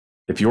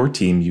If your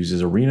team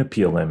uses Arena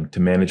PLM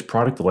to manage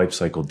product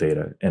lifecycle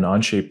data and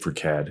Onshape for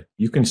CAD,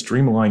 you can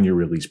streamline your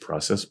release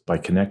process by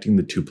connecting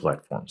the two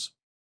platforms.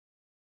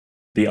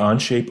 The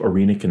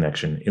Onshape-Arena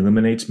Connection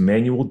eliminates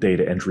manual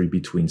data entry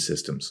between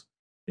systems,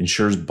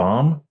 ensures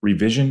BOM,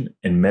 revision,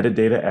 and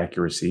metadata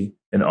accuracy,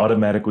 and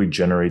automatically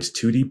generates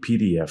 2D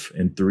PDF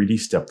and 3D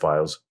step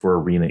files for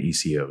Arena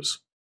ECOs.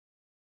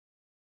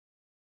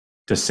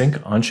 To sync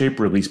Onshape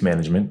release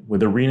management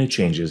with Arena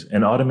changes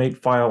and automate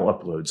file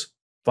uploads,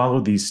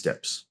 follow these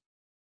steps.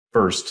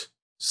 First,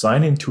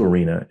 sign into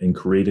Arena and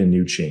create a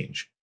new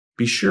change.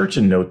 Be sure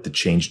to note the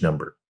change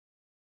number.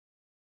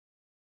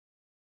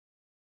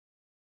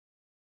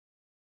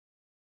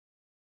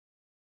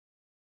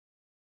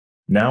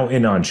 Now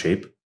in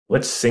Onshape,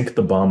 let's sync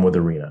the BOM with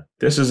Arena.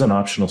 This is an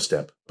optional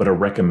step, but a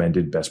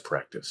recommended best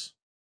practice.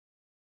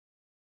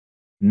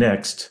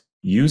 Next,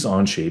 use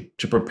Onshape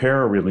to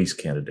prepare a release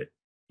candidate.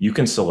 You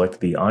can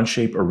select the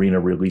Onshape Arena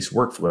release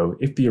workflow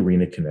if the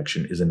Arena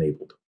connection is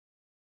enabled.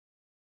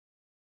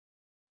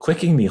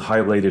 Clicking the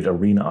highlighted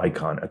Arena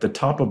icon at the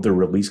top of the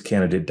Release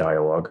Candidate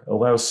dialog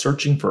allows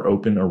searching for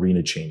open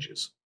Arena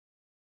changes.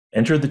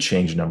 Enter the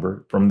change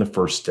number from the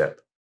first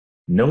step.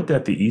 Note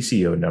that the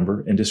ECO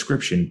number and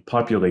description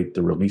populate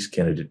the Release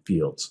Candidate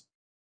fields.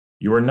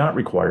 You are not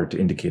required to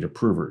indicate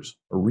approvers.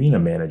 Arena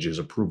manages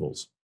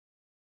approvals.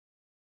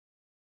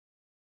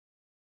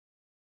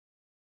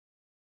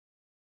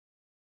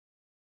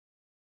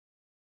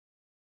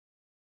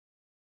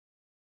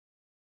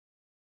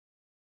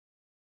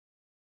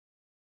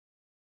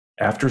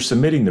 After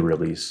submitting the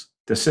release,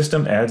 the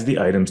system adds the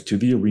items to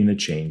the Arena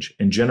change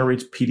and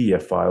generates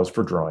PDF files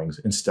for drawings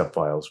and step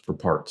files for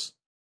parts.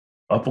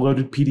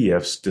 Uploaded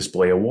PDFs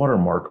display a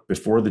watermark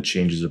before the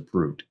change is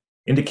approved,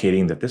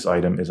 indicating that this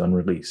item is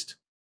unreleased.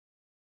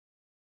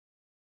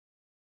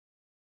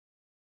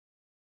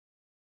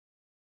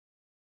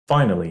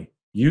 Finally,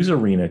 use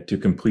Arena to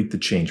complete the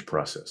change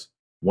process.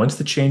 Once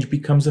the change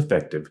becomes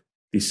effective,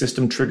 the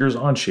system triggers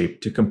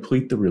Onshape to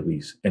complete the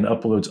release and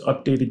uploads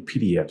updated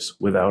PDFs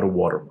without a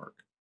watermark.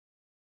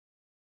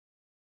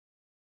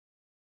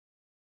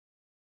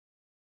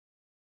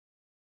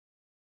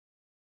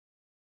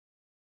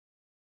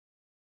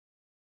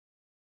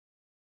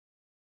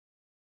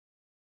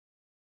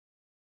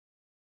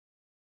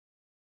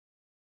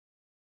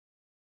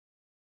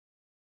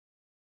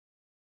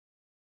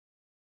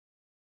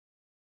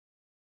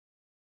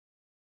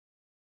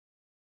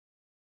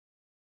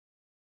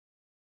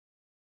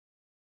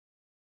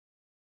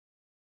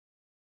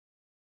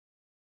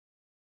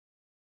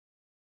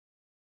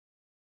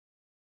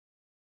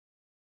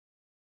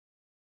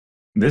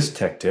 This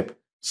tech tip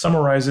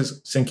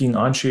summarizes syncing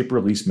Onshape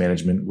release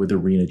management with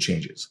Arena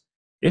changes.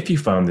 If you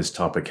found this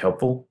topic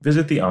helpful,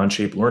 visit the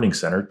Onshape Learning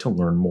Center to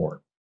learn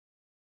more.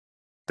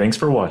 Thanks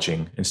for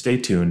watching, and stay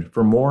tuned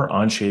for more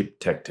Onshape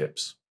tech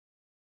tips.